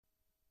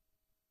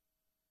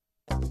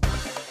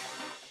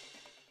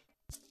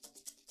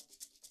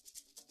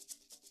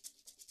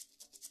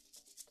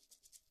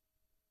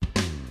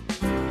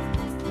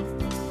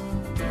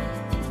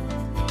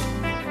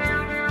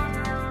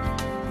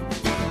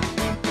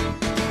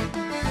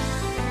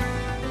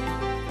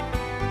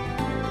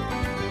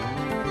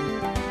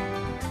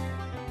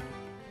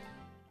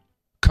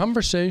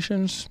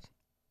Conversations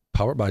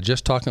powered by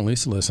Just Talking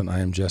Lisa. Listen, I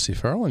am Jesse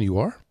Farrell, and you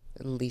are?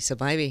 Lisa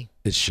Bybee.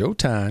 It's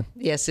showtime.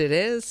 Yes, it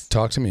is.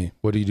 Talk to me.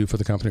 What do you do for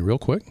the company real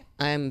quick?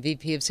 I'm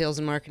VP of Sales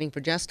and Marketing for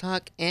Just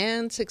Talk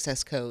and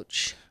Success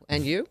Coach.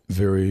 And you?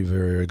 Very,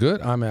 very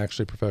good. I'm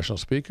actually a professional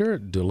speaker.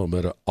 Do a little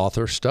bit of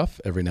author stuff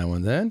every now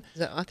and then. Is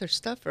that author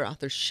stuff or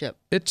authorship?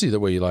 It's either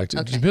way you like to.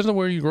 Okay. It depends on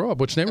where you grow up.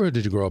 Which neighborhood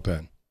did you grow up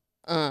in?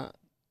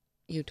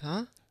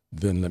 Utah.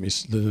 Then let me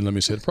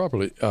say it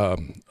properly.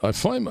 I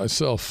find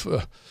myself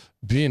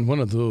being one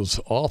of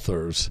those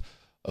authors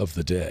of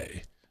the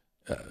day.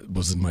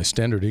 Was my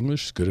standard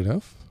English good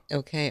enough?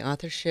 Okay,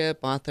 authorship,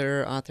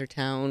 author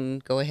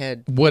town. Go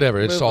ahead. Whatever.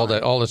 It's Move all on.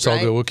 that. All it's all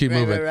Right, good. We'll keep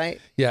right, moving.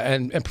 right. Yeah,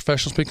 and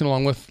professional speaking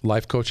along with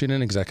life coaching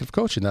and executive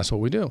coaching. That's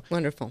what we do.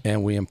 Wonderful.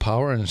 And we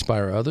empower and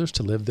inspire others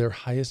to live their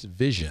highest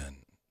vision.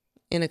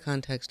 In a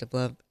context of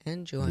love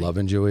and joy. Love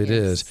and joy it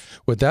is.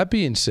 With that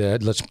being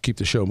said, let's keep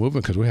the show moving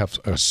because we have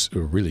a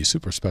really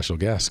super special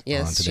guest on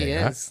Yes, today. she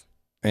right? is.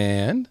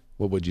 And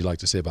what would you like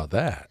to say about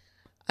that?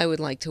 I would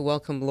like to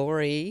welcome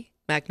Lori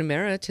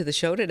McNamara to the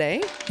show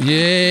today.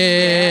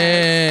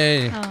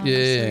 Yay! Oh,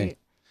 Yay! sweet.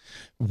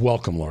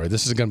 Welcome, Lori.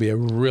 This is going to be a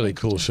really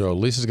cool show.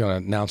 Lisa's going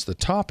to announce the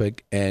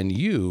topic, and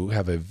you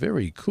have a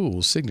very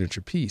cool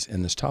signature piece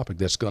in this topic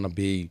that's going to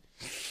be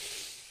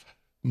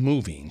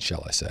moving,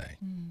 shall I say.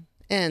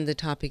 And the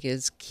topic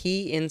is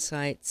key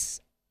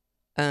insights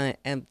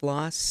and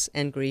loss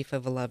and grief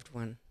of a loved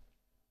one.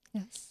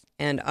 Yes.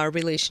 And our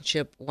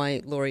relationship,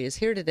 why Lori is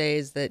here today,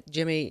 is that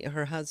Jimmy,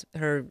 her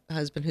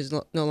husband, who's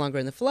no longer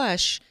in the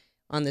flesh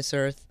on this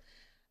earth,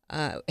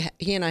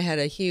 he and I had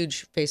a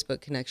huge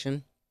Facebook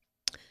connection.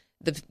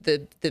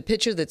 The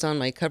picture that's on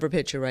my cover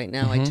picture right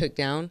now, I took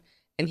down,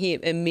 and he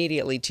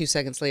immediately 2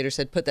 seconds later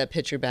said, "Put that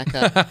picture back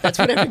up." That's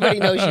what everybody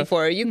knows you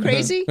for. Are you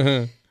crazy?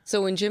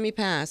 So when Jimmy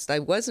passed, I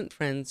wasn't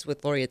friends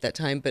with Lori at that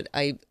time, but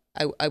I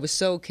was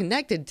so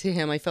connected to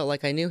him. I felt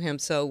like I knew him,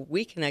 so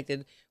we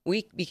connected.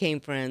 We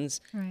became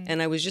friends, Right.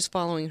 and I was just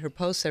following her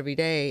posts every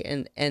day,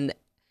 and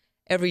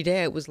every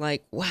day it was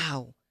like,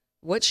 wow,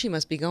 what she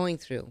must be going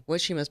through. What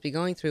she must be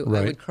going through.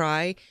 Right. I would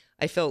cry.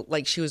 I felt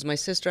like she was my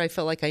sister. I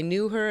felt like I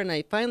knew her, and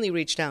I finally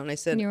reached out and I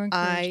said, And you were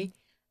encouraging.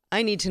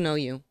 I need to know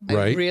you.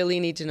 Right. I really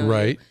need to know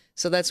Right. you.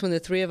 So that's when the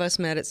three of us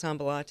met at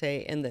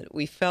Sambalate, and that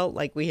we felt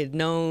like we had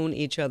known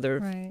each other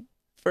Right.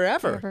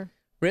 forever. Forever.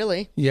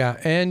 Really. Yeah,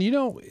 and you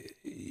know,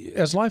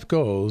 as life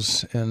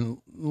goes, and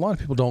a lot of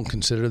people don't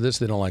consider this,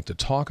 they don't like to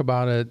talk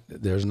about it.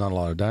 There's not a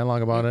lot of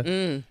dialogue about it.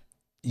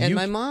 And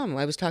my mom,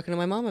 I was talking to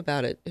my mom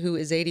about it, who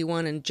is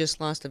 81 and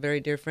just lost a very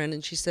dear friend.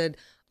 And she said,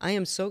 I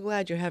am so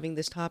glad you're having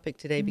this topic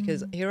today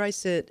because here I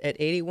sit at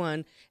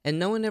 81 and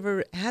no one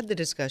ever had the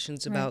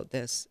discussions about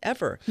this,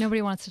 ever.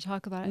 Nobody wants to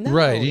talk about it. No.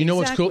 Right. You know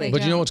what's cool? exactly.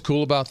 But you know Yeah. what's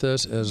cool about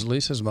this is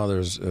Lisa's mother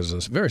is a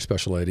very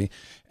special lady.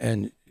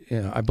 And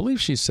I believe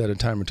she said a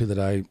time or two that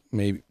I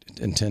may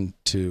intend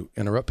to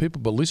interrupt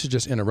people, but Lisa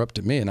just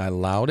interrupted me and I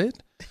allowed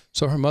it.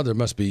 So her mother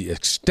must be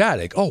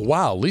ecstatic. Oh,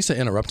 wow, Lisa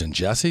interrupting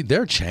Jesse.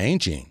 They're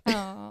changing.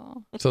 Oh.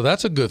 So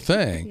that's a good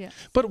thing. Yes.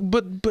 But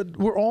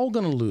we're all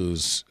going to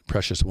lose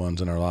precious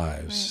ones in our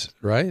lives,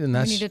 right? And We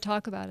that's need to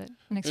talk about it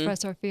and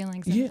express our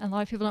feelings. And Yeah. a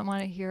lot of people don't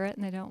want to hear it,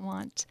 and they don't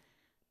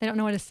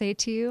know what to say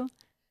to you.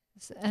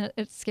 And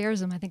it scares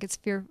them. I think it's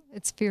fear.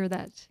 It's fear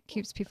that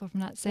keeps people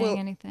from not saying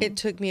anything. It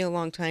took me a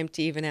long time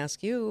to even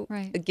ask you,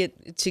 Right. get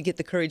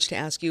the courage to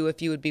ask you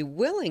if you would be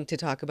willing to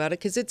talk about it,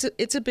 because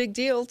it's a big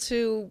deal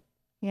to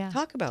yeah.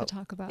 talk about. To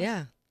talk about.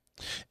 Yeah.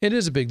 It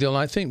is a big deal. And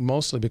I think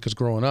mostly because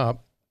growing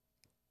up,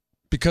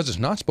 because it's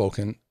not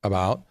spoken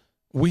about,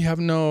 we have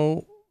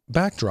no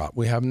backdrop.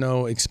 We have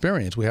no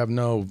experience. We have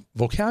no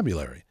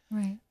vocabulary.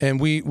 Right. And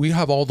we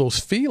have all those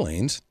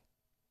feelings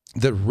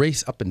that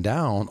race up and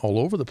down all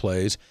over the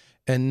place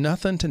and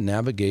nothing to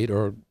navigate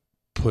or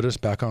put us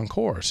back on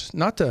course.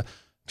 Not to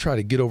try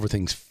to get over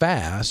things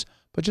fast,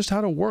 but just how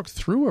to work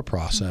through a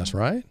process,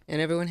 right?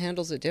 And everyone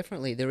handles it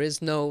differently. There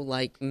is no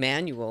like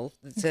manual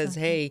that says,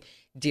 hey,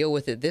 deal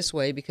with it this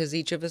way, because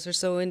each of us are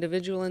so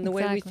individual in the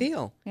way we Exactly.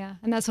 feel. Yeah.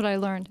 And that's what I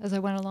learned as I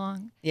went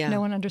along. Yeah. No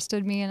one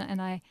understood me,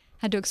 and I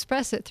had to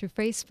express it through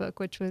Facebook,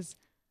 which was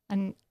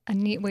a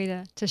neat way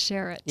to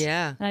share it.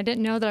 Yeah. And I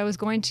didn't know that I was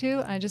going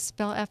to. I just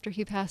felt after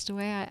he passed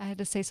away, I had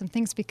to say some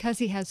things because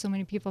he had so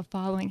many people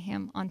following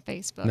him on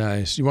Facebook.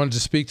 Nice. You wanted to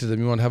speak to them.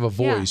 You want to have a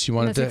voice. Yeah, You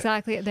wanted that's to.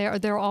 exactly it.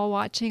 They're all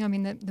watching. I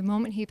mean, the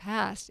moment he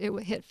passed, it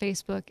hit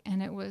Facebook,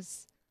 and it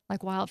was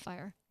like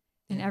wildfire.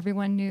 And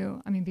everyone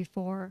knew. I mean,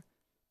 before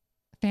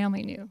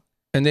family knew.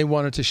 And they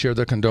wanted to share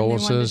their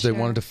condolences. They share.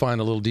 wanted to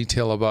find a little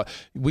detail about.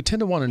 We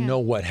tend to want to Yeah. know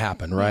what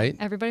happened, right?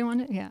 Everybody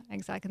wanted, yeah,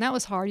 exactly. And that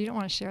was hard. You don't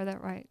want to share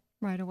that right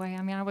away.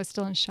 I mean, I was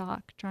still in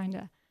shock trying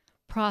to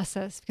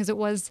process because it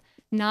was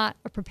not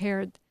a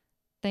prepared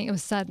thing. It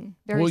was sudden,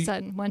 very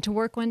sudden. Went to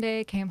work one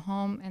day, came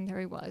home, and there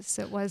he was.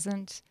 It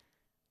wasn't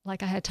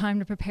like I had time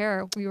to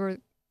prepare. We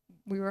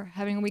were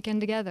having a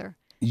weekend together.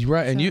 You're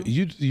right, and So-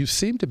 you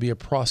seem to be a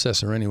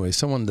processor anyway,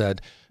 someone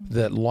that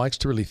likes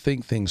to really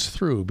think things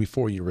through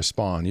before you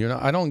respond.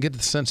 I don't get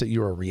the sense that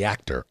you're a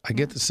reactor. I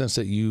get the sense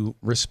that you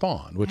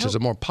respond, which is a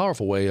more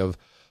powerful way of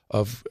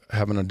of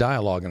having a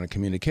dialogue and a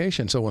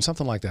communication. So when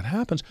something like that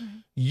happens,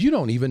 you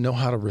don't even know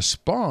how to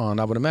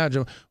respond. I would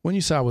imagine when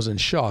you say I was in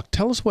shock,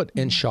 tell us what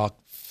in shock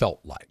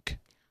felt like.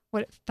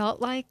 What it felt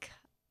like,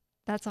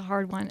 that's a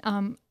hard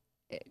one.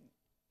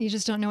 You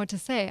just don't know what to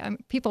say.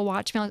 People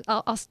watch me.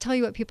 I'll tell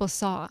you what people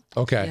saw.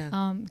 Okay.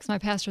 Yeah. Because my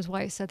pastor's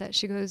wife said that.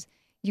 She goes,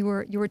 you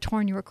were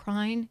torn, you were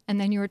crying, and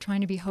then you were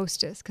trying to be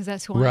hostess, because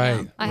that's who I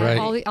am. I had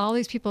all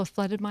these people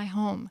flooded my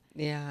home.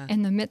 Yeah.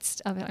 In the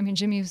midst of it, I mean,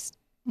 Jimmy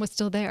was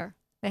still there.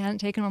 They hadn't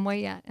taken him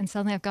away yet, and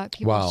suddenly I've got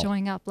people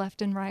showing up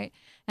left and right,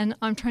 and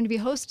I'm trying to be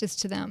hostess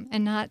to them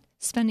and not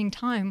spending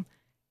time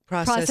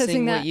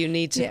processing that, what you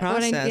need to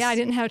process. I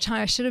didn't have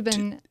time. I should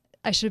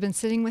have been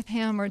sitting with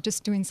him or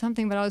just doing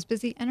something, but I was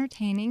busy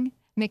entertaining,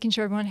 making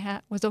sure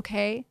everyone was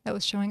okay that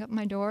was showing up at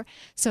my door.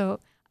 So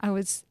it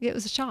was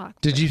a shock.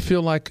 Did you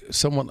feel like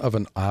somewhat of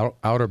an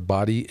outer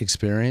body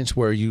experience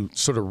where you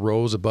sort of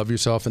rose above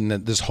yourself and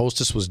that this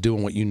hostess was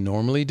doing what you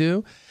normally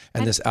do,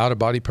 and this outer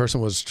body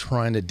person was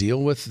trying to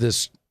deal with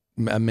this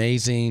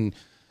amazing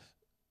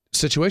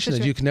situation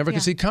that you never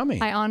could see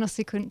coming? I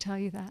honestly couldn't tell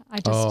you that.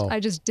 I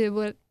just did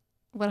what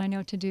I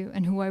know to do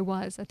and who I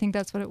was. I think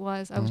that's what it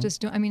was. I was just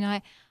doing, I mean,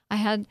 I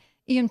had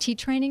EMT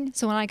training,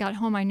 so when I got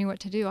home, I knew what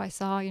to do. I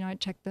saw, I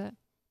checked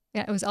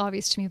it was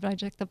obvious to me, but I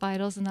checked the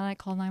vitals and then I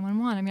called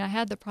 911. I mean, I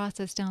had the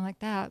process down like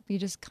that, but you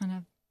just kind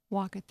of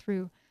walk it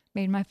through.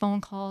 Made my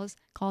phone calls,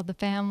 called the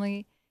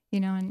family,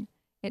 and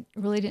it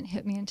really didn't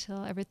hit me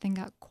until everything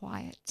got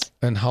quiet.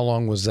 And how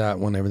long was that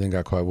when everything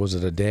got quiet? Was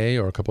it a day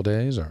or a couple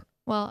days or?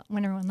 Well,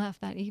 when everyone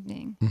left that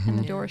evening and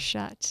the door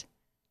shut.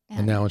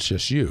 And now it's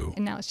just you.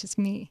 And now it's just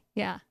me.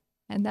 Yeah.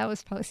 And that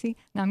was probably,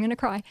 now I'm going to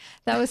cry.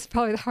 That was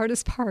probably the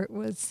hardest part,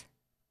 was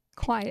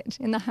quiet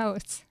in the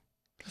house,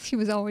 because he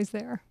was always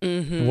there.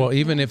 Mm-hmm. Well,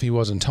 even if he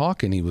wasn't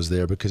talking, he was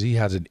there because he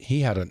had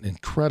an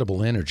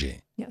incredible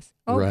energy. Yes.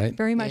 Oh, right?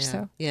 Very much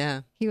so.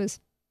 Yeah. He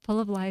was full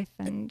of life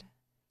and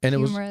it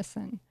humorous.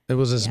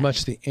 was as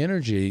much the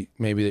energy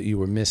maybe that you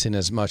were missing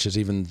as much as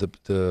even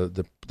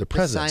the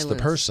presence, the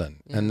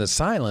person. Yeah. And the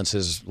silence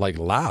is like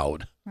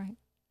loud.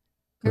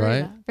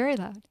 Right. Very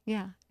loud.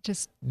 Yeah.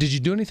 Did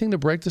you do anything to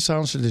break the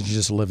silence, or did you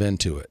just live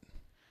into it?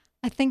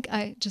 I think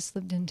I just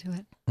lived into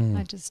it.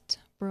 I just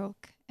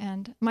broke.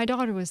 And my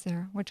daughter was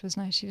there, which was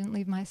nice. She didn't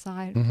leave my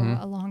side for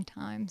a long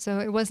time. So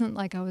it wasn't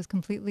like I was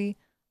completely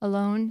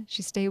alone.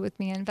 She stayed with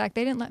me. And in fact,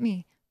 they didn't let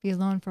me be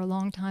alone for a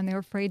long time. They were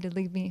afraid to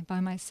leave me by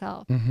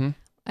myself.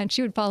 And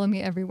she would follow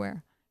me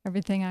everywhere.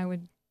 Everything I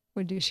would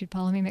do, she'd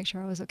follow me, make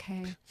sure I was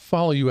okay.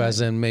 Follow you as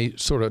in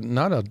sort of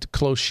not a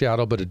close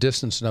shadow, but a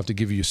distance enough to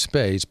give you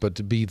space, but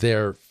to be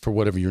there for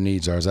whatever your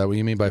needs are. Is that what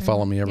you mean by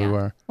follow me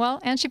everywhere? Yeah. Well,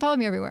 and she followed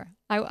me everywhere.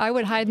 I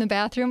would hide in the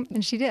bathroom,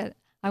 and she did.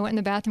 I went in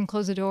the bathroom,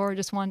 closed the door,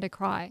 just wanted to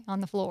cry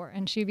on the floor.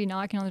 And she'd be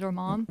knocking on the door,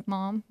 Mom,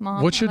 Mom,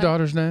 Mom. What's your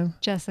daughter's name?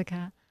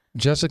 Jessica.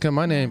 Jessica,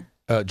 my name,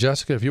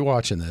 Jessica, if you're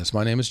watching this,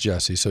 my name is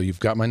Jesse, so you've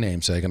got my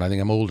namesake, and I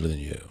think I'm older than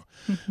you.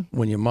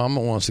 When your mama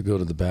wants to go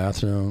to the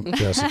bathroom,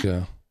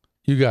 Jessica,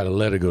 you got to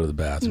let her go to the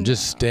bathroom. No.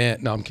 Just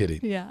stand. No, I'm kidding.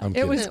 Yeah, I'm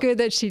kidding. It was good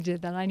that she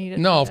did that. I needed.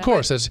 No, of that.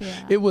 course.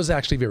 It was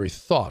actually very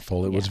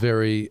thoughtful. It was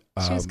very.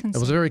 It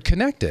was very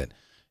connected.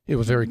 It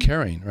was very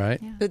caring, right?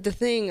 Yeah. But the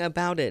thing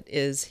about it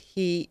is,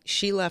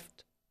 she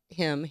left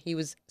him. He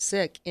was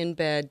sick in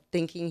bed,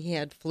 thinking he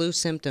had flu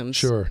symptoms.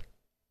 Sure.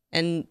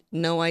 And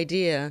no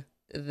idea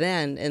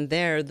then and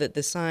there that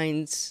the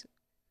signs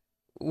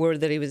were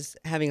that he was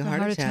having a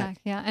heart attack.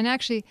 Yeah, and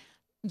actually,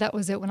 that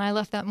was it. When I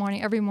left that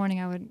morning, every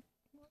morning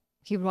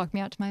he would walk me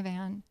out to my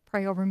van,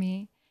 pray over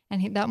me,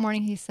 and that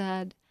morning he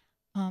said,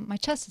 "My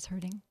chest is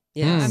hurting.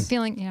 Yes. I'm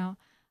feeling,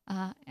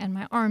 and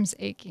my arm's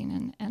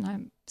aching, and I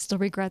still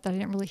regret that I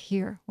didn't really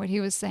hear what he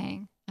was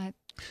saying.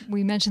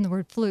 We mentioned the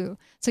word flu,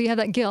 so you have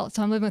that guilt.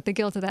 So I'm living with the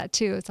guilt of that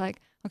too. It's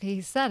like, okay,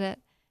 he said it,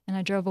 and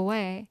I drove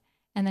away,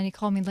 and then he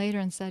called me later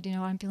and said,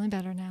 I'm feeling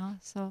better now.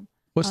 So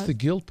what's the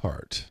guilt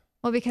part?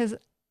 Well, because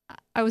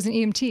I was an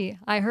EMT.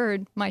 I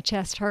heard my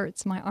chest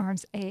hurts, my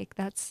arms ache.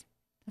 That's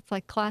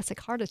like classic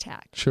heart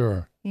attack.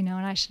 Sure. And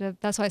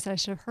that's why I said I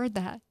should have heard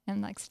that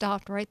and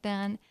stopped right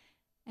then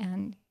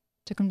and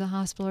took him to the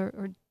hospital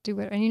or do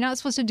it. And you're not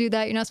supposed to do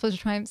that. You're not supposed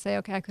to try and say,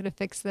 okay, I could have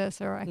fixed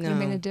this or I could have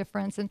made a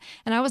difference. And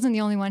I wasn't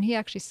the only one. He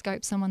actually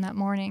Skyped someone that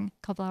morning,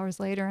 a couple hours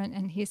later,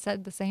 and he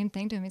said the same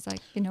thing to him. He's like,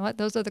 you know what?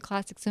 Those are the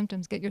classic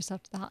symptoms. Get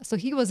yourself to the hospital. So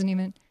he wasn't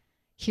even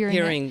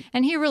hearing it.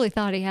 And he really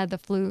thought he had the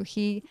flu.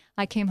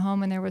 I came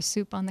home and there was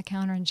soup on the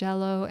counter and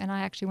Jell-O, and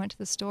I actually went to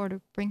the store to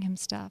bring him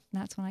stuff.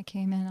 And that's when I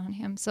came in on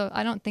him. So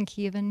I don't think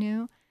he even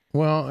knew.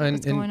 Well,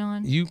 what's going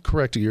on. You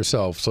corrected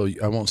yourself, so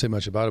I won't say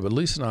much about it. But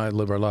Lisa and I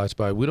live our lives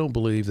by, we don't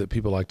believe that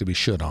people like to be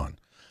shit on.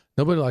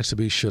 Nobody likes to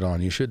be shit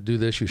on. You should do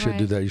this. You should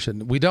do that. You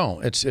shouldn't. We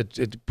don't.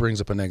 It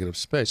brings up a negative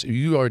space.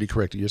 You already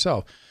corrected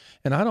yourself.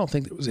 And I don't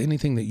think there was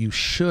anything that you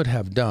should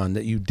have done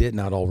that you did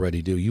not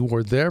already do. You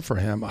were there for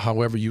him,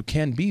 however you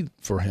can be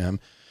for him.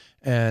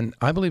 And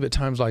I believe at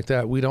times like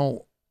that, we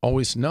don't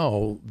always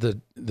know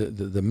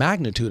the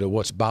magnitude of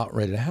what's about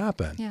ready to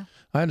happen. Yeah.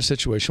 I had a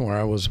situation where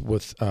I was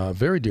with a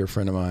very dear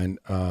friend of mine,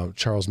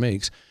 Charles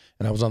Meeks,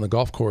 and I was on the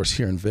golf course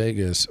here in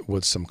Vegas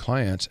with some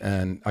clients,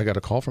 and I got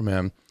a call from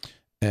him,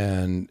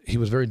 and he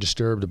was very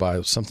disturbed by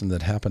something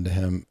that happened to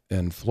him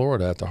in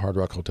Florida at the Hard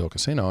Rock Hotel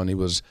Casino, and he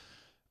was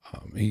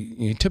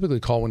he typically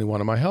called when he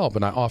wanted my help,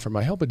 and I offered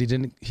my help, but he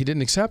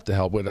didn't accept the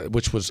help,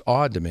 which was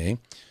odd to me.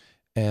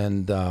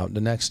 And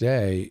the next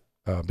day,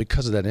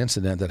 because of that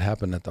incident that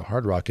happened at the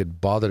Hard Rock,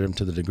 it bothered him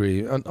to the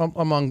degree,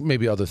 among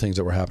maybe other things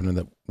that were happening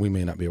that we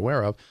may not be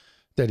aware of,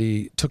 that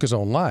he took his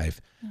own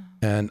life.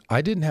 And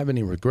I didn't have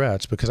any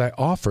regrets because I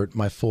offered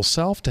my full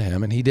self to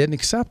him and he didn't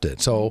accept it.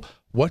 So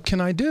what can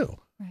I do?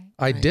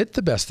 I did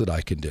the best that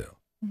I could do.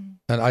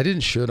 And I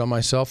didn't shoot on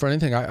myself or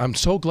anything. I'm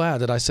so glad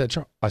that I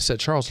said,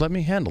 Charles, let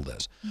me handle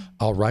this.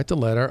 I'll write the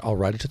letter. I'll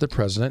write it to the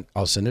president.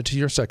 I'll send it to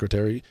your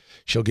secretary.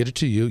 She'll get it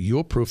to you.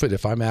 You'll proof it.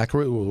 If I'm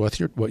accurate with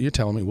what you're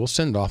telling me, we'll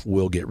send it off.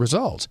 We'll get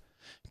results.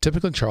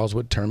 Typically, Charles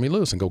would turn me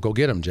loose and go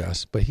get him,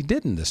 Jess. But he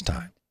didn't this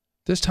time.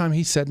 This time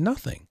he said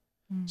nothing.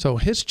 So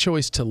his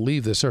choice to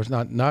leave this earth,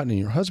 not in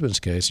your husband's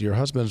case, your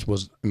husband's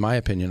was, in my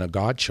opinion, a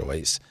God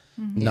choice,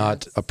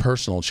 not a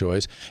personal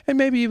choice. And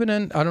maybe even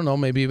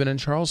in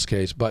Charles'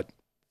 case, but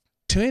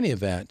to any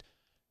event,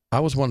 I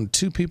was one of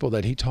two people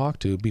that he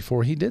talked to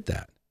before he did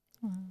that.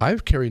 I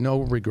carry no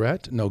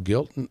regret, no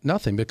guilt,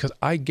 nothing, because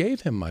I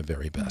gave him my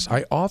very best.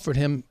 I offered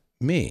him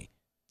me.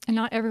 And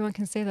not everyone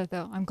can say that,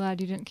 though. I'm glad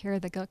you didn't carry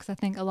the guilt, because I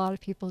think a lot of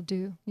people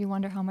do. You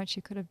wonder how much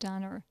you could have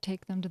done, or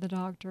take them to the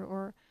doctor,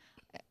 or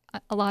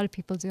a lot of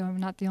people do.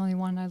 I'm not the only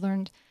one. I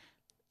learned,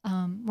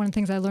 one of the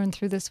things I learned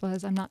through this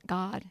was I'm not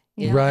God.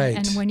 You know? Right.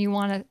 And when you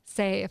want to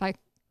say, if I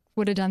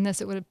would have done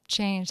this, it would have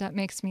changed, that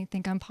makes me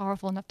think I'm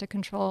powerful enough to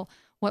control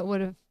what would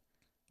have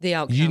the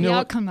outcome. You know the what?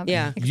 outcome of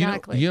Yeah. it.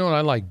 Exactly. You know what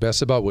I like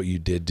best about what you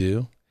did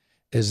do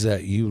is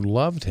that you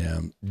loved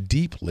him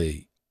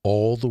deeply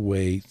all the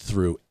way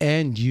through,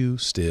 and you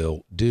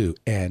still do.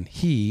 And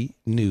he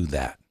knew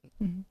that.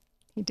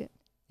 He did.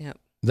 Yep.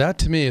 That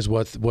to me is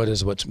what's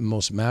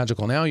most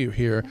magical. Now you're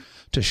here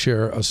to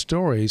share a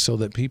story so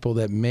that people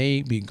that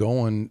may be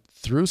going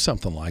through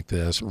something like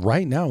this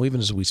right now, even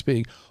as we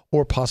speak,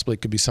 or possibly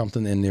it could be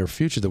something in their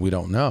future that we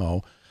don't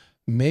know,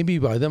 maybe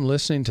by them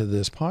listening to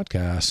this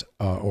podcast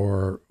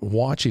or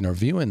watching or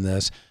viewing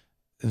this,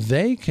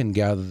 they can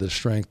gather the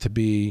strength to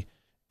be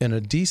in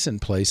a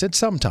decent place at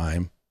some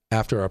time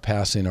after our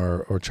passing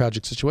or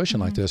tragic situation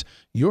like this.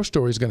 Your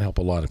story is going to help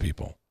a lot of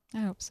people. I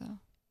hope so.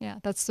 Yeah,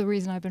 that's the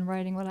reason I've been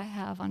writing what I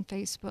have on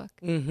Facebook,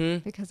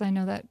 because I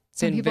know that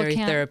some Been people very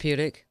can't.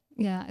 therapeutic.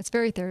 Yeah, it's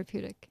very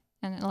therapeutic,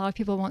 and a lot of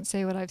people won't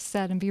say what I've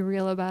said and be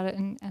real about it,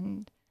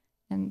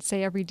 and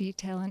say every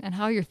detail and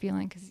how you're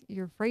feeling, because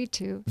you're afraid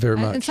to. Very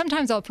much. And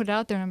sometimes I'll put it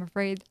out there, and I'm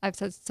afraid I've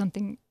said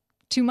something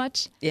too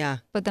much. Yeah.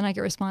 But then I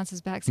get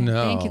responses back saying,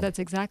 No. "Thank you. That's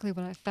exactly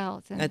what I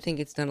felt." And I think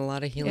it's done a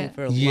lot of healing Yeah.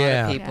 for a lot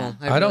Yeah. of people.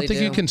 Yeah. I don't really think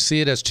do. you can see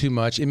it as too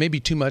much. It may be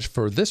too much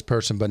for this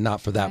person, but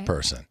not for that Right.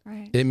 person.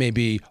 Right. It may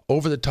be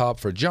over the top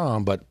for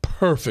John, but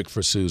perfect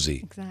for Susie.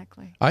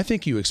 Exactly. I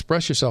think you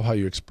express yourself how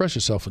you express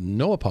yourself with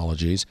no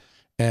apologies,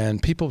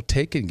 and people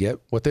take and get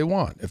what they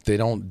want. If they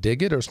don't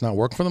dig it or it's not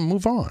working for them,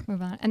 move on.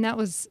 Move on. And that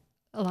was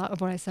a lot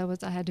of what I said,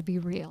 was I had to be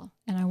real,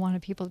 and I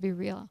wanted people to be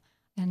real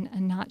and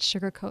not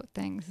sugarcoat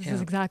things. This is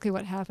exactly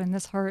what happened.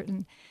 This hurt,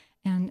 and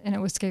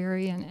it was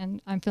scary,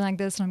 and I'm feeling like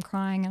this, and I'm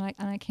crying, and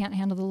I can't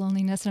handle the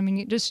loneliness. I mean,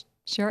 you just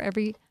share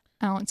every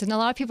ounce. And a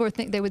lot of people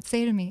they would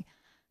say to me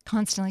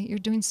constantly, "You're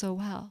doing so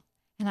well."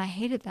 And I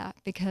hated that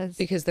because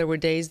there were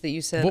days that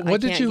you said, What I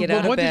did can't you get out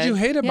of what bed. did you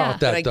hate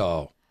about Yeah. that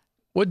though?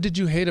 What did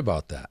you hate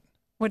about that?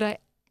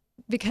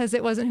 because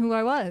it wasn't who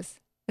I was.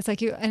 It's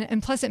like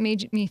and plus it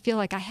made me feel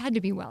like I had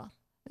to be well.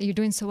 You're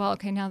doing so well.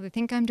 Okay, now they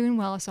think I'm doing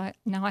well, so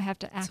now I have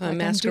to act So like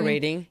I'm I'm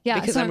masquerading. doing, yeah,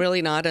 Because so I'm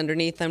really not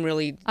underneath. I'm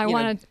really, I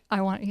want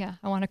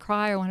to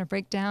cry. I want to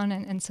break down.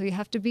 And so you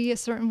have to be a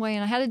certain way.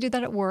 And I had to do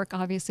that at work.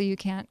 Obviously you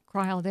can't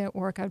cry all day at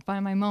work. I'd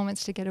find my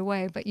moments to get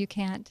away, but you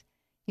can't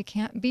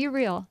be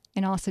real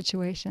in all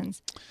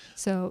situations.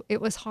 So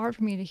it was hard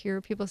for me to hear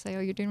people say, "Oh,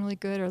 you're doing really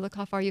good," or "Look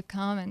how far you've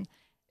come."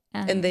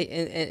 And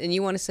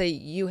you want to say,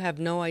 you have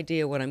no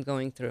idea what I'm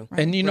going through. Right.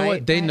 And you know Right,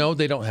 what? They right. know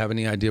they don't have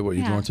any idea what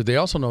you're Yeah. going through. They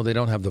also know they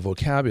don't have the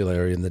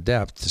vocabulary and the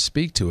depth to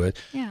speak to it.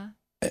 yeah.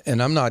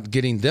 And I'm not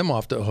getting them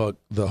off the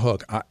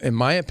hook. In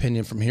my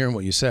opinion, from hearing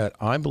what you said,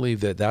 I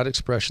believe that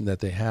expression that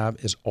they have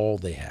is all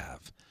they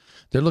have.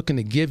 They're looking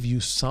to give you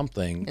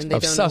something And they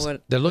of don't know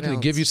they're looking what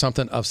to give else. you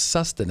something of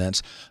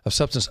sustenance, of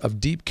substance, of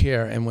deep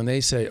care. And when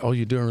they say, "Oh,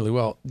 you're doing really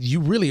well,"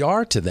 you really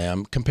are to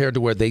them compared to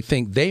where they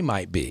think they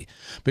might be.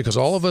 Because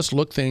all of us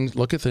look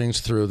at things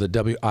through the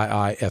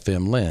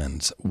WIIFM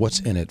lens. What's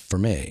in it for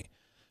me?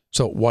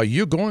 So while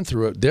you're going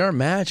through it, they're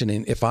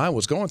imagining, if I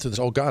was going through this,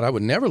 oh God, I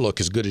would never look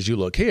as good as you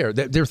look here.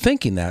 They're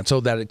thinking that. So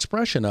that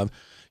expression of,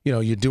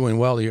 you're doing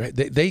well,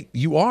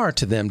 you are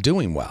to them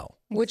doing well.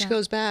 Which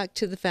goes back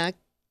to the fact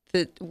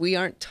that we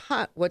aren't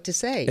taught what to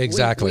say.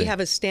 Exactly. We have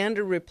a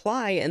standard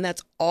reply, and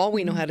that's all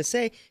we know how to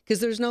say, because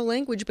there's no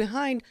language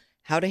behind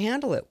how to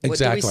handle it.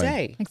 Exactly. What do we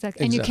say?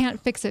 Exactly. And you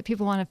can't fix it.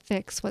 People want to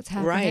fix what's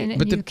happening. Right. And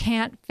But you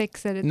can't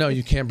fix it. No,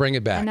 you can't bring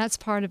it back. And that's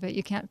part of it.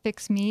 You can't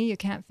fix me. You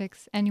can't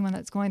fix anyone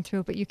that's going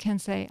through it, but you can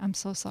say, I'm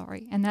so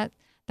sorry. And that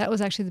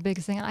was actually the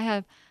biggest thing. I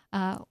have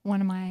one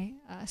of my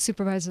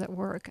supervisors at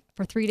work.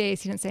 For 3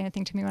 days, he didn't say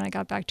anything to me when I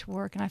got back to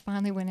work. And I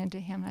finally went into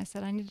him and I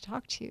said, I need to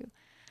talk to you.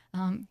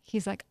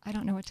 He's like, I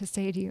don't know what to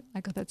say to you.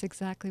 I go, that's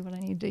exactly what I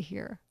need to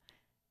hear.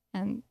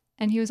 And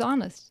he was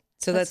honest.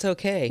 So that's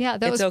okay. Yeah,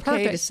 that was okay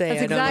perfect. to say,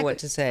 That's I don't know what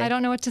to say. I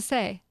don't know what to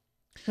say.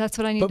 That's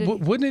what I need But to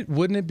do.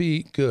 wouldn't it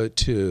be good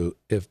too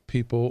if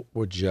people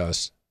were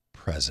just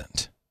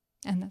present?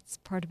 And that's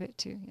part of it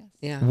too, yes.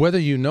 Yeah. Whether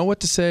you know what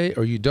to say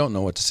or you don't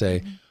know what to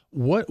say,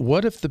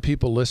 what if the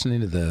people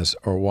listening to this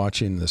or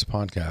watching this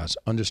podcast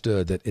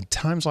understood that at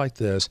times like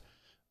this,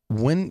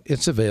 when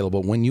it's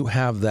available, when you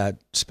have that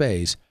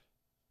space,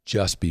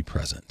 just be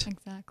present.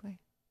 Exactly.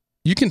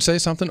 You can say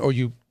something or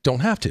you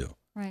don't have to.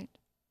 Right.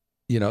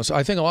 So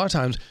I think a lot of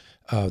times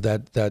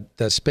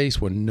that space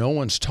when no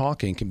one's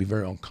talking can be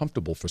very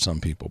uncomfortable for some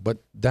people, but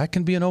that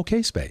can be an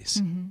okay space.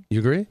 Mm-hmm. You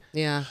agree?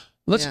 Yeah.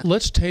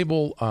 Let's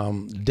table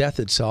death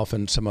itself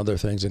and some other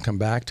things and come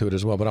back to it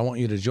as well. But I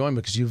want you to join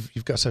because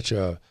you've got such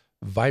a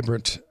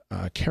vibrant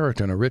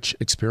character and a rich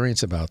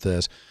experience about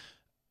this.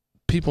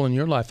 People in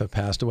your life have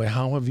passed away.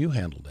 How have you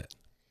handled it?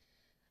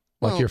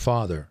 Like your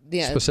father,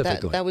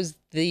 specifically. That was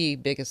the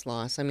biggest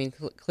loss. I mean,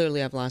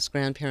 clearly I've lost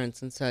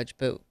grandparents and such,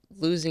 but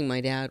losing my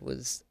dad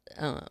was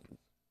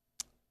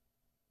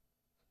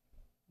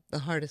the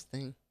hardest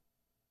thing.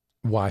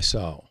 Why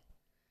so?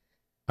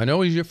 I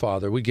know he's your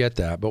father. We get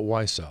that, but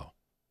why so?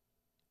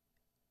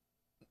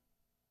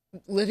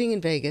 Living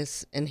in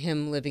Vegas and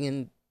him living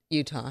in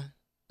Utah,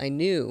 I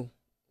knew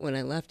when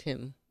I left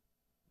him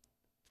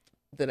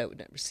that I would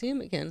never see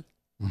him again.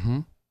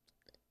 Mm-hmm.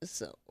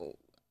 So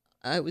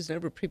I was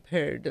never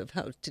prepared of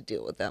how to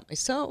deal with that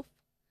myself.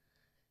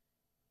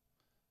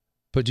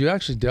 But you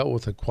actually dealt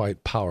with it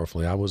quite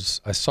powerfully.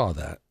 I saw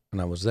that when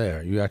I was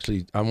there.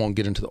 I won't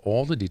get into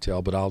all the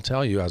detail, but I'll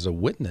tell you as a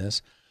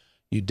witness,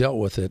 you dealt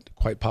with it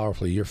quite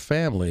powerfully. Your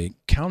family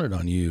counted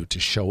on you to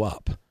show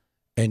up,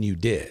 and you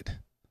did.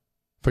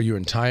 For your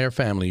entire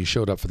family, you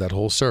showed up for that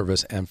whole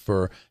service and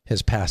for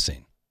his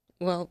passing.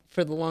 Well,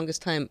 for the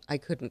longest time, I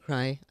couldn't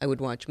cry. I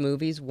would watch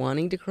movies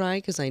wanting to cry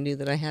because I knew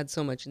that I had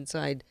so much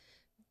inside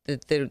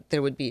that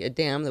there would be a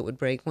dam that would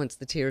break once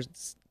the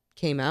tears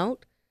came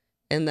out.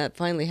 And that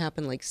finally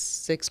happened like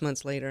 6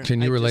 months later.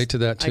 Can you relate to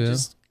that too? I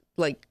just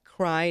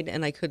cried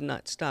and I could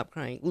not stop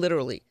crying,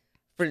 literally,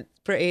 for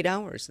 8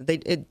 hours.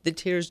 The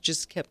tears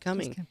just kept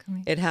coming.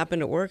 It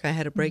happened at work. I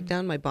had a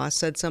breakdown. My boss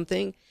said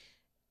something,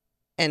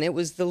 and it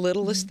was the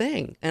littlest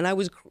thing. And I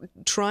was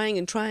trying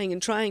and trying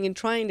and trying and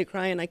trying to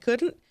cry, and I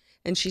couldn't.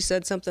 And she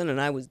said something, and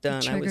I was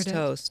done. I was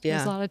toast. Yeah,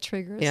 there's a lot of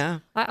triggers. Yeah,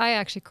 I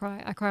actually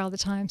cry. I cry all the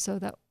time, so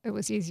that it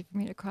was easy for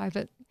me to cry.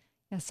 But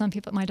yeah, some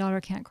people, my daughter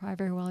can't cry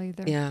very well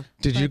either. Yeah.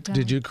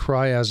 Did you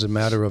cry as a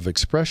matter of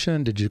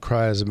expression? Did you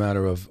cry as a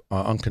matter of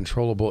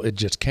uncontrollable? It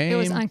just came. It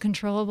was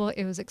uncontrollable.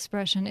 It was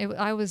expression.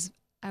 I was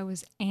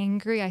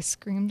angry. I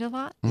screamed a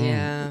lot.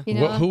 Yeah. You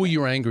know? Who were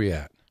you angry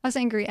at? I was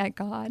angry at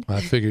God.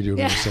 I figured you were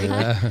going to say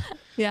that.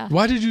 Yeah.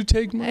 Why did you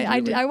take my? I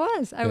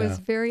was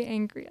very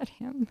angry at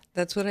him.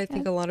 That's what I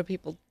think a lot of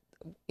people,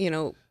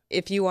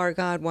 if you are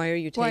God, why are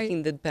you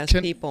taking the best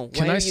people?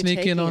 Can I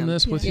sneak in on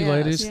this with you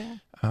ladies?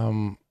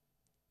 Yeah.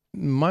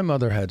 My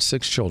mother had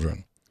 6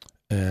 children,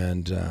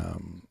 and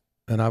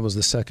I was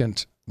the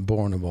second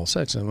born of all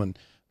 6. And when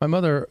my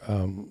mother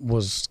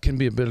can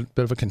be a bit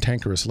of a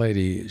cantankerous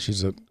lady.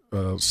 She's a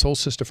soul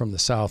sister from the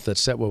South that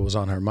said what was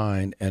on her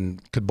mind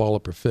and could ball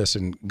up her fist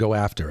and go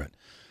after it.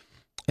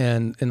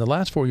 And in the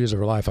last 4 years of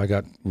her life, I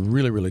got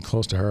really, really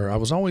close to her. I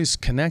was always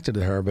connected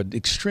to her, but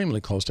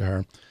extremely close to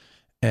her.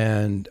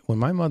 And when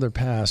my mother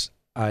passed,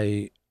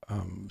 I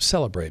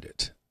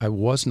celebrated. I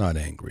was not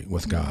angry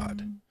with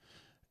God.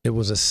 It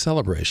was a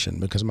celebration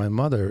because my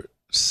mother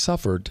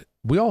suffered.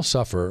 We all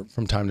suffer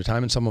from time to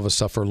time, and some of us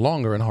suffer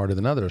longer and harder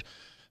than others.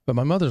 But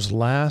my mother's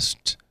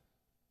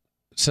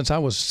since I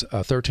was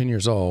 13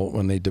 years old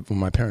when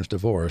my parents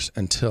divorced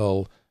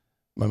until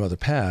my mother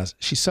passed,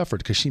 she suffered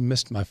because she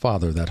missed my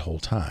father that whole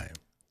time.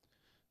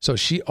 So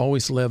she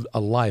always lived a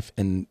life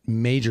in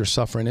major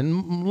suffering,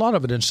 and a lot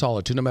of it in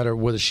solitude, no matter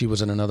whether she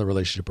was in another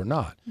relationship or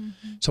not.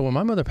 Mm-hmm. So when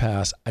my mother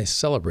passed, I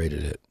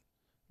celebrated it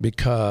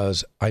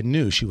because I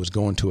knew she was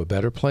going to a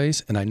better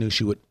place, and I knew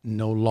she would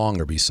no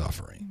longer be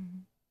suffering. Mm-hmm.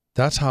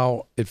 That's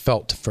how it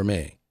felt for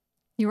me.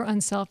 You were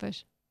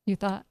unselfish. You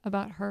thought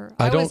about her.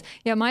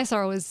 My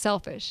sorrow was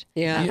selfish.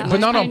 Yeah. But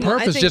not on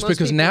purpose, just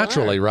because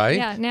naturally, right?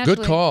 Yeah, naturally.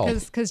 Good call.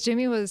 Because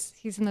Jimmy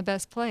he's in the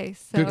best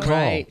place. So good call.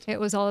 Right. It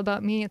was all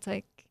about me. It's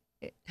like,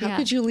 how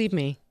could you leave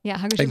me? Yeah,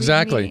 how could you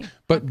exactly. leave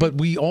me? But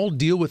we all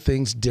deal with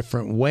things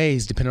different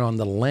ways depending on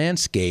the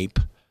landscape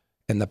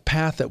and the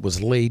path that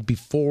was laid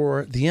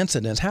before the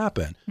incidents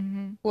happened.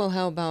 Mm-hmm. Well,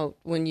 how about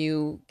when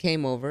you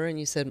came over and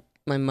you said,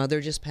 my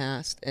mother just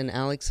passed, and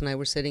Alex and I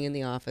were sitting in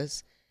the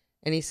office,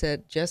 and he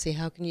said, Jesse,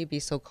 how can you be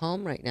so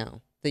calm right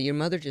now that your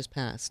mother just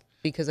passed?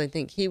 because I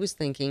think he was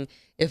thinking,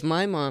 if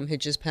my mom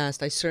had just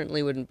passed, I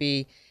certainly wouldn't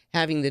be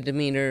having the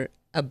demeanor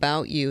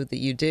about you that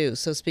you do.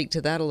 So speak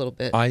to that a little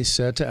bit. I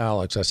said to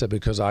Alex, I said,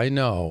 because I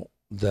know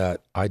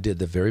that I did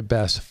the very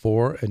best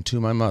for and to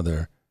my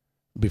mother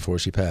before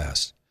she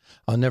passed.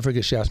 I'll never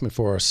forget, she asked me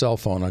for a cell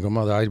phone. I go,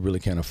 Mother, I really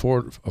can't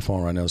afford a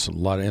phone right now. There's a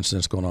lot of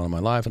incidents going on in my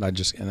life. And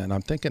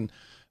I'm thinking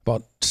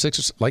about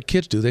like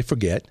kids do, they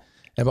forget.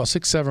 And about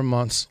 6-7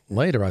 months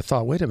later, I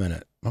thought, wait a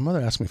minute. My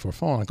mother asked me for a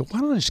phone. I go, why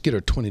don't I just get her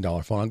a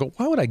 $20 phone? I go,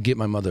 why would I get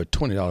my mother a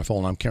 $20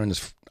 phone? I'm carrying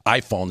this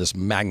iPhone, this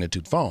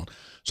magnitude phone.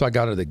 So I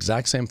got her the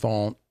exact same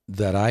phone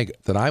that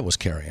I was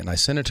carrying. I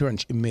sent it to her,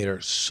 and it made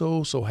her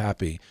so, so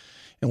happy.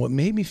 And what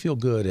made me feel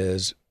good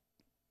is,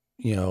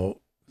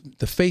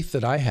 the faith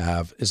that I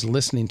have is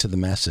listening to the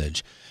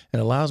message,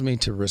 and allows me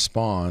to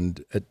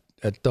respond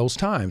at those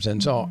times.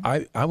 And so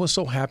I was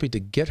so happy to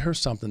get her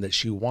something that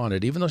she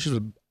wanted, even though she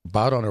was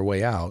about on her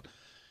way out.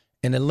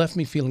 And it left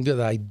me feeling good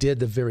that I did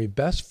the very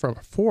best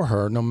for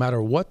her, no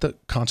matter what the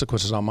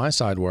consequences on my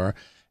side were.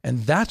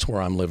 And that's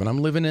where I'm living. I'm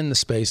living in the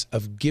space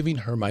of giving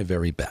her my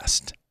very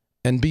best.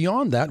 And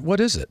beyond that, what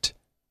is it?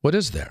 What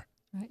is there?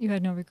 Right. You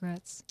had no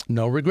regrets.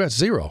 No regrets,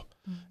 zero.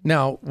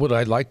 Now, would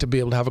I like to be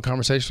able to have a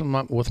conversation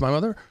with my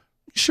mother?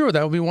 Sure,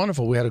 that would be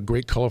wonderful. We had a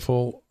great,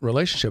 colorful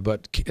relationship,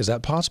 but is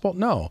that possible?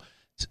 No.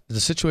 The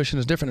situation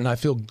is different, and I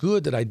feel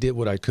good that I did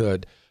what I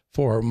could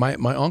for her.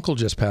 My uncle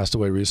just passed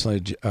away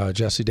recently,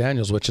 Jesse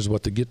Daniels, which is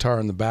what the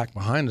guitar in the back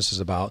behind us is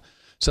about,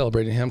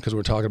 celebrating him, because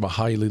we're talking about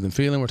how you leave them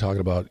feeling. We're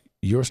talking about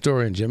your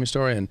story and Jimmy's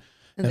story. And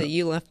that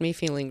you left me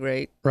feeling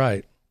great.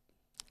 Right.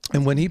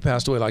 And when he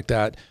passed away like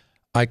that,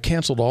 I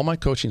canceled all my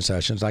coaching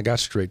sessions. I got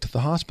straight to the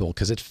hospital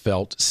because it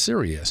felt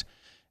serious.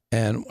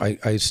 And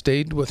I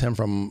stayed with him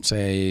from,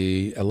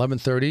 say,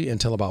 11:30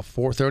 until about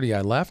 4:30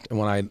 I left. And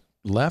when I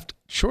left,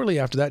 shortly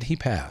after that, he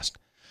passed.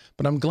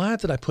 But I'm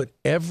glad that I put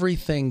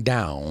everything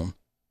down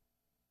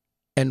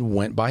and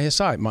went by his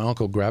side. My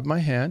uncle grabbed my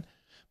hand.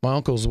 My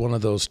uncle's one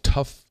of those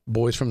tough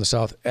boys from the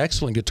South,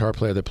 excellent guitar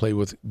player that played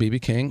with B.B.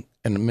 King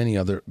and many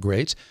other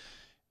greats.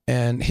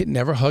 And he'd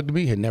never hugged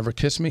me. He'd never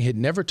kissed me. He'd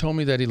never told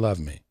me that he loved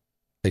me,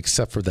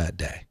 except for that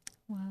day.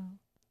 Wow.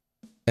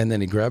 And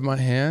then he grabbed my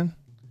hand.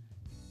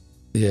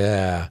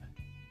 Yeah.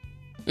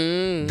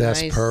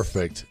 That's nice.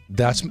 Perfect.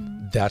 That's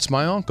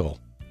my uncle.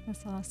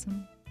 That's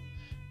awesome.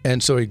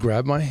 And so he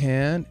grabbed my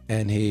hand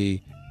and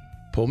he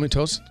pulled me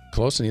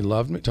close and he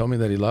loved me, told me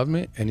that he loved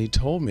me. And he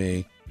told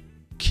me,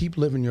 keep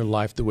living your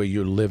life the way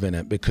you're living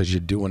it because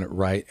you're doing it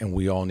right. And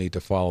we all need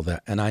to follow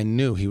that. And I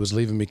knew he was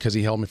leaving me because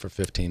he held me for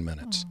 15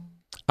 minutes. Oh.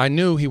 I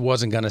knew he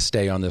wasn't going to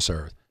stay on this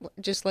earth.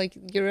 Just like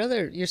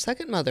your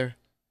second mother.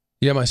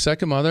 Yeah, my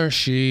second mother,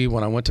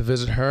 when I went to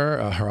visit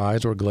her, her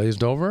eyes were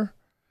glazed over.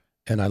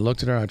 And I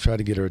looked at her, I tried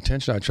to get her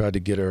attention. I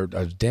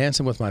was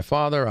dancing with my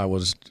father. I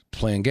was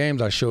playing games.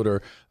 I showed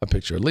her a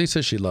picture of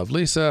Lisa. She loved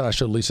Lisa. I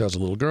showed Lisa as a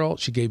little girl.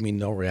 She gave me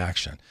no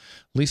reaction.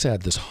 Lisa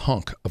had this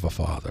hunk of a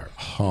father.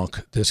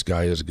 This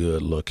guy is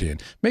good looking.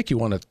 Make you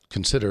want to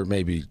consider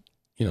maybe,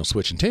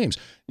 switching teams.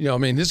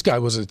 This guy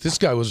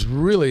was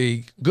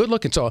really good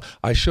looking. So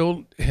I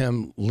showed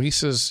him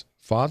Lisa's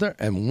father,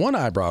 and one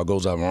eyebrow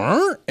goes up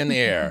in the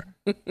air.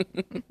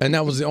 And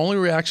that was the only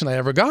reaction I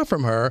ever got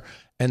from her.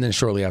 And then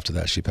shortly after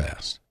that, she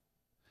passed.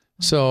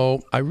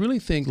 So I really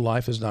think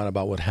life is not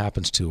about what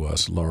happens to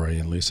us, Lori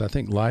and Lisa. I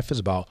think life is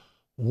about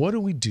what do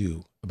we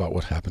do about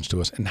what happens to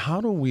us, and how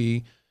do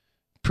we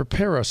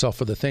prepare ourselves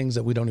for the things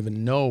that we don't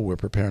even know we're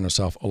preparing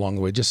ourselves along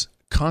the way. Just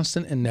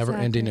constant and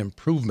never-ending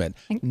improvement.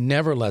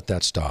 Never let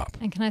that stop.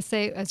 And can I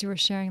say, as you were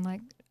sharing,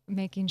 like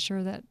making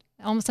sure that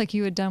almost like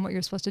you had done what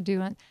you're supposed to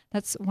do, and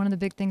that's one of the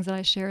big things that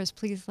I share is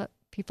please let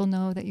people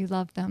know that you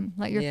love them.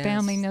 Let your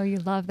family know you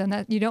love them,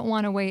 that you don't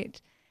want to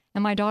wait.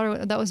 And my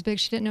daughter, that was big.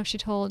 She didn't know if she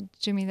told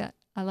Jimmy that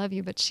I love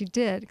you, but she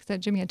did because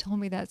Jimmy had told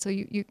me that. So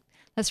you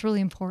that's really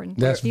important.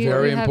 That's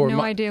very important. You have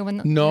no idea when.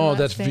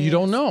 You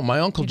don't know. My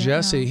Uncle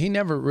Jesse, he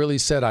never really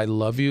said "I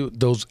love you"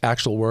 those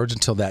actual words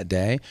until that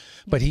day,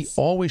 but he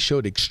always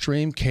showed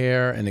extreme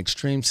care and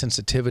extreme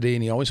sensitivity,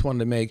 and he always wanted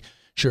to make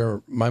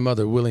sure my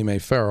mother, Willie Mae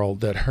Farrell,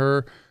 that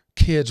her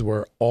kids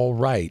were all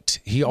right.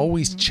 He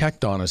always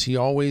checked on us. He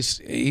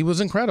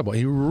was incredible.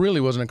 He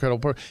really was an incredible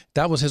person.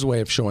 That was his way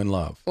of showing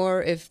love.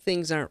 Or if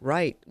things aren't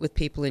right with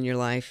people in your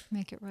life,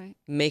 make it right.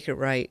 Make it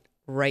right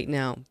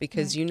now,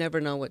 because you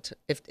never know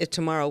if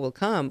tomorrow will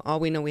come.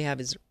 All we know we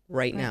have is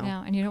right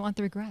now. And you don't want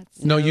the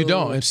regrets. No, you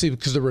don't. And see,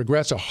 because the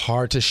regrets are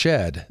hard to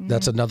shed.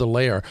 That's another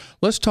layer.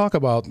 Let's talk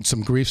about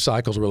some grief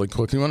cycles really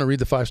quick. You want to read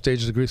the 5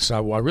 stages of grief?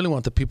 So I really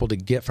want the people to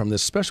get from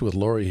this, especially with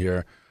Lori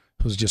here,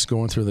 who's just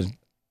going through the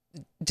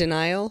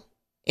denial,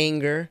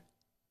 anger,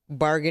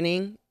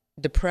 bargaining,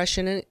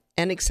 depression,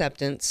 and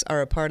acceptance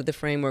are a part of the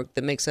framework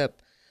that makes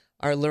up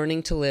our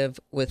learning to live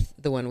with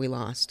the one we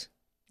lost.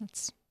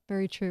 That's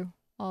very true.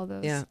 All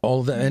those. Yeah.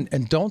 All that,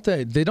 and don't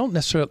they don't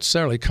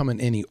necessarily come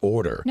in any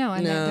order. No,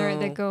 and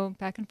they go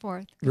back and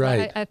forth.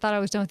 Right. I thought I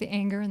was done with the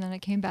anger, and then it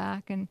came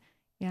back, and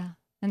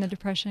and the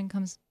depression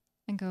comes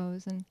and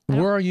goes. And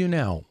where are you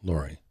now,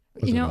 Lori?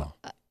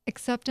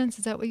 acceptance,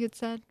 is that what you had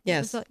said?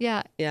 Yes.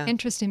 Yeah. Yeah.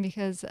 Interesting,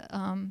 because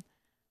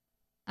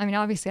I mean,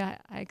 obviously I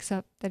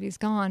accept that he's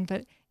gone,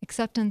 but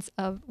acceptance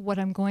of what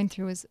I'm going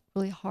through is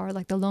really hard.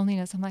 Like the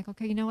loneliness. I'm like,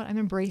 okay, you know what? I'm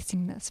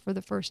embracing this for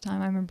the first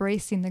time. I'm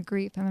embracing the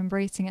grief. I'm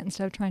embracing it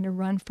instead of trying to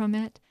run from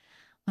it.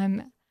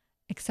 I'm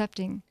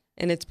accepting.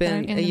 And it's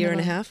been a year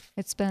and a half?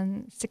 It's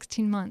been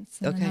 16 months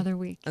and another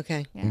week.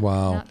 Okay. Yeah,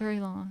 wow. Not very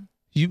long.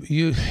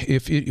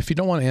 If you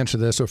don't want to answer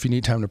this, or if you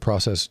need time to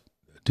process,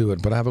 do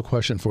it. But I have a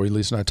question for you.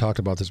 Lisa and I talked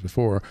about this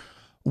before.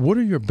 What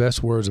are your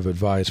best words of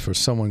advice for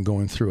someone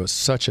going through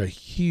such a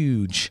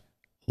huge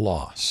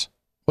loss?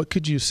 What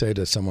could you say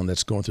to someone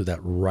that's going through that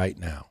right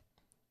now?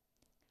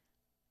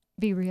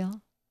 Be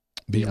real.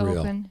 Be real.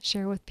 Open.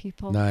 Share with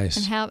people. Nice.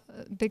 And have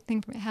a big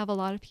thing. Have a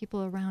lot of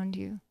people around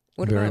you.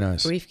 What Very about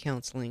nice. grief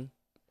counseling?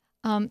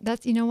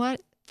 That's, you know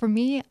what? For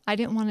me, I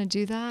didn't want to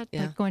do that,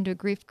 Yeah. like going to a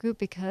grief group,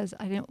 because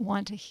I didn't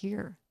want to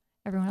hear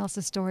everyone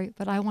else's story,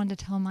 but I wanted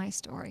to tell my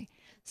story.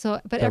 So,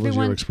 but That everyone,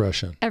 was your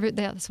expression.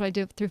 that's what I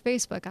did through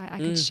Facebook. I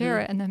could share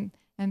it,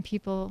 and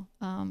people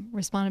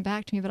responded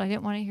back to me, but I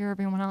didn't want to hear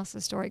everyone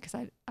else's story because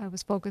I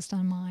was focused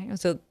on mine. It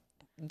was, So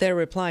their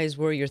replies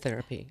were your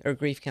therapy or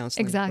grief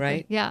counseling, exactly.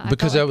 right? Yeah.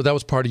 Because that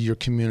was part of your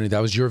community.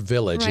 That was your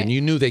village, Right. and you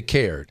knew they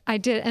cared. I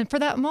did. And for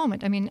that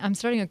moment, I mean, I'm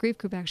starting a grief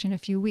group actually in a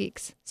few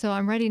weeks. So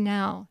I'm ready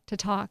now to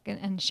talk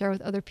and share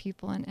with other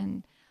people.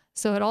 And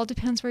so it all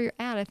depends where you're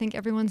at. I think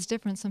everyone's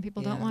different. Some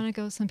people don't want to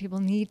go. Some people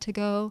need to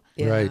go.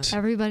 Yeah. Right.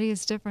 Everybody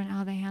is different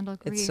how they handle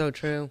grief. It's so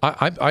true.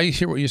 I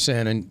hear what you're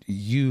saying, and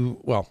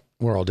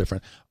we're all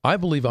different. I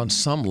believe on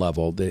some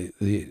level,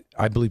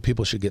 I believe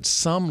people should get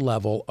some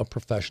level of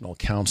professional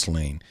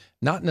counseling,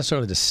 not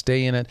necessarily to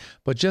stay in it,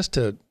 but just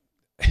to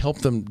help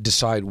them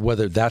decide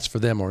whether that's for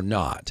them or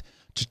not.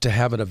 Just to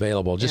have it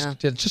available,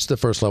 just the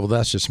first level.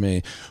 That's just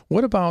me.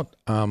 What about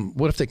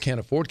what if they can't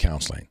afford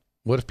counseling?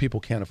 What if people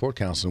can't afford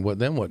counseling?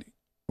 What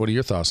are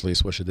your thoughts,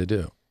 Lisa? What should they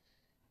do?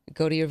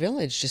 Go to your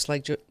village, just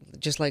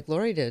like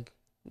Lori did.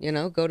 You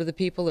know, go to the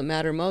people that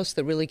matter most,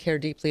 that really care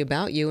deeply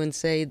about you, and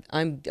say,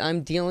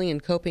 I'm dealing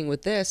and coping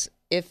with this.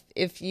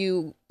 If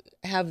you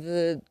have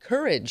the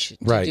courage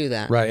to do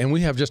that. Right. And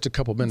we have just a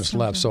couple minutes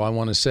left. So I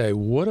want to say,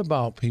 what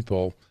about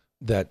people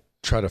that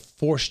try to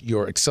force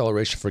your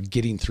acceleration for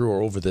getting through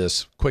or over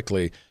this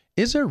quickly?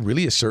 Is there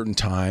really a certain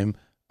time,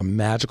 a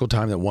magical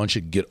time, that one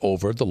should get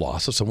over the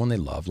loss of someone they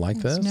love like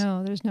this?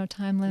 No, there's no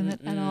time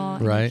limit at all.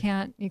 And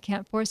Right. You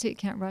can't force it. You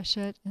can't rush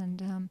it.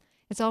 And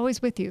it's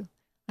always with you.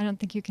 I don't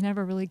think you can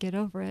ever really get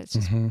over it. It's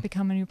just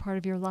become a new part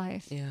of your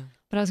life. Yeah.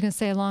 But I was going to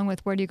say, along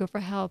with where do you go for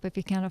help? If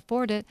you can't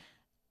afford it,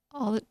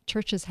 all the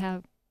churches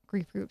have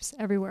grief groups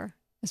everywhere,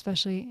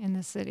 especially in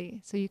the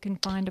city. So you can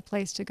find a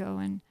place to go,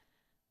 and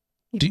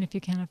even if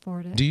you can't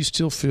afford it. Do you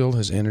still feel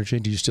his energy?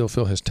 Do you still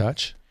feel his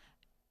touch?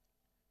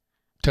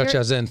 Touch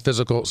as in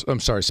physical,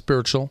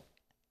 spiritual?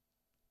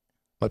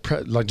 Like,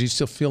 do you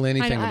still feel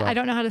anything about? I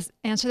don't know how to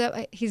answer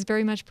that. He's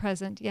very much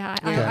present. Yeah,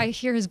 I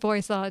hear his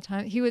voice all the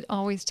time. He would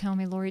always tell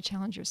me, Lori,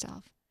 challenge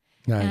yourself.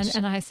 Nice.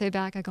 And I say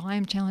back, I go, I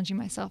am challenging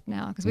myself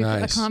now, because we've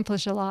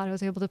accomplished a lot. I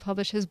was able to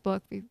publish his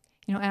book.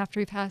 After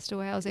he passed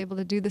away, I was able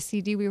to do the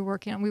CD we were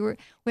working on. We had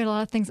a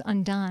lot of things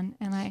undone,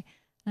 and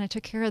I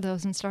took care of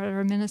those and started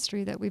our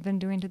ministry that we've been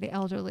doing to the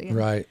elderly. And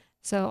right.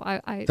 So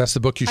I that's the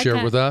book you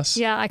shared with us?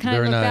 Yeah, I kind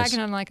of look back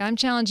and I'm like, I'm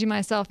challenging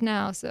myself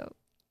now. So.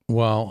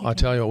 Well, I'll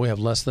tell you what, we have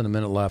less than a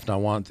minute left.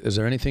 Is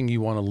there anything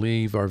you want to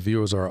leave our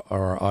viewers or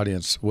our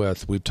audience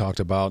with? We've talked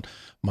about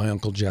my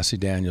uncle Jesse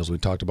Daniels. We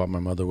talked about my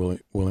mother,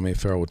 Willie Mae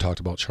Farrell. We talked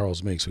about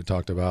Charles Meeks. We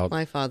talked about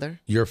my father.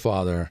 Your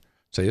father.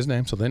 Say his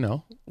name so they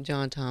know.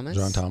 John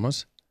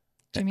Thomas.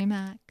 Jimmy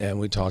Mack. And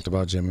we talked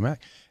about Jimmy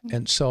Mack.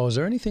 And so is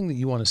there anything that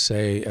you want to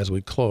say as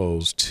we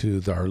close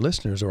to our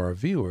listeners or our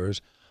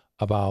viewers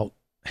about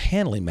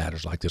handling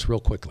matters like this real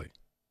quickly?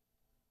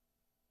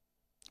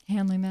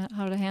 How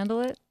to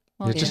handle it?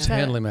 Well, just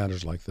handling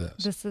matters like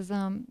this. This is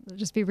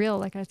just be real,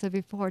 like I said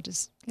before.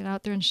 Just get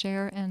out there and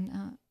share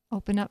and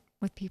open up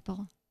with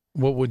people.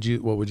 What would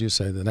you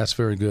say then? That's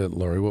very good,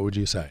 Lori. What would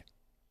you say?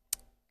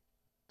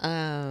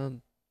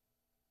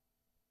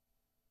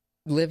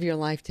 Live your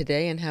life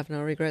today and have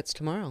no regrets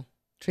tomorrow.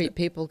 Treat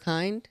people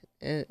kind.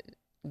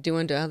 Do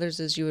unto others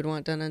as you would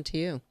want done unto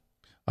you.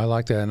 I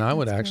like that, and I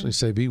would actually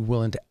say be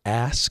willing to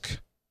ask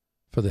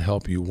for the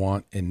help you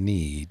want and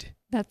need.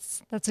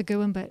 That's a good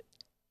one, but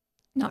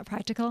not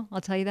practical.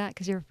 I'll tell you that,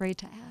 because you're afraid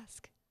to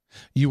ask.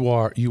 You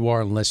are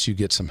unless you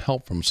get some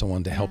help from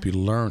someone to help you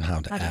learn how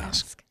to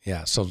ask.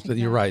 Yeah, so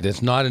exactly. You're right.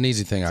 It's not an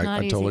easy thing.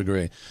 I totally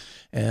agree.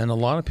 And a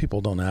lot of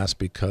people don't ask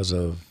because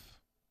of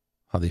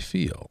how they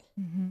feel.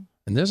 Mm-hmm.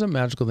 And there's a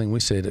magical thing we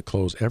say to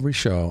close every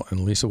show,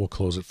 and Lisa will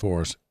close it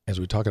for us as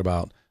we talk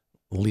about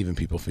leaving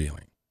people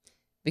feeling.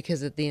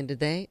 Because at the end of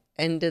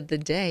the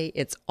day,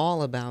 it's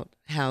all about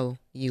how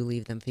you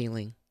leave them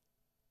feeling.